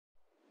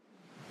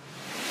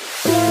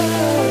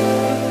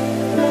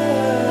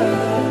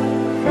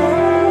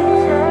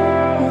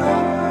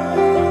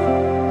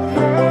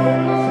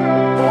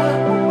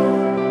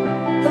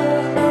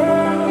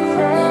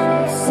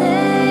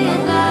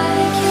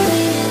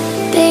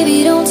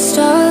don't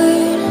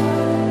start,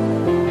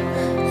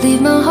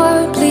 leave my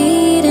heart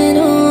bleeding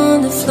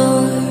on the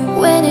floor.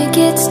 When it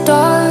gets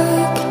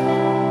dark,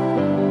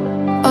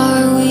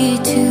 are we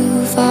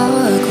too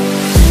far gone?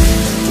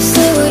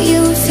 Say what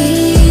you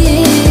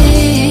feel,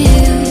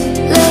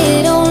 lay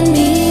it on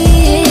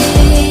me,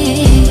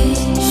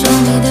 show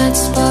me that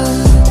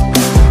spark.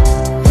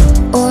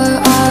 Or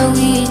are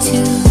we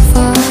too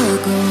far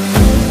gone?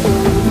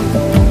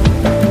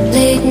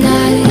 Late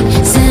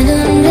night,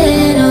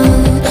 sentimental,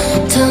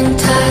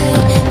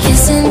 tongue-tied,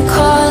 kiss and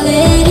call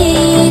it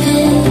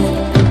even.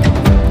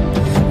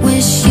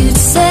 Wish you'd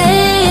say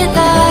it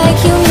like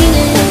you mean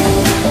it.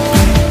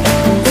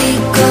 We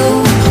go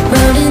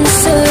round in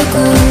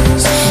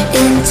circles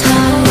in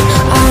time.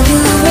 Are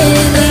you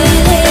really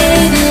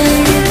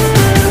living?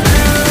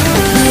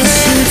 Wish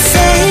you'd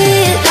say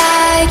it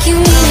like you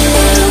mean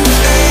it.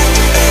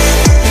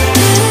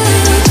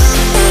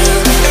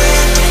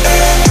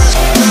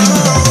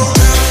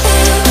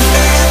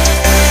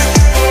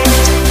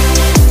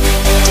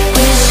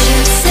 Wish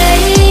you'd say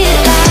it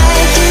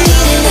like you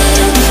mean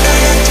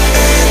it.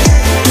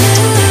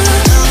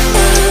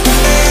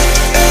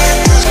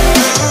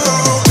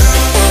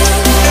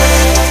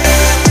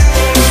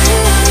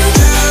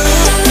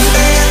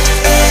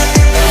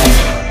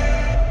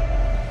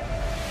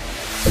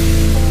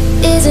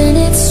 Isn't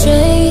it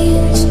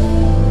strange?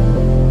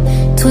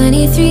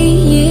 23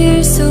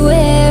 years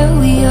away.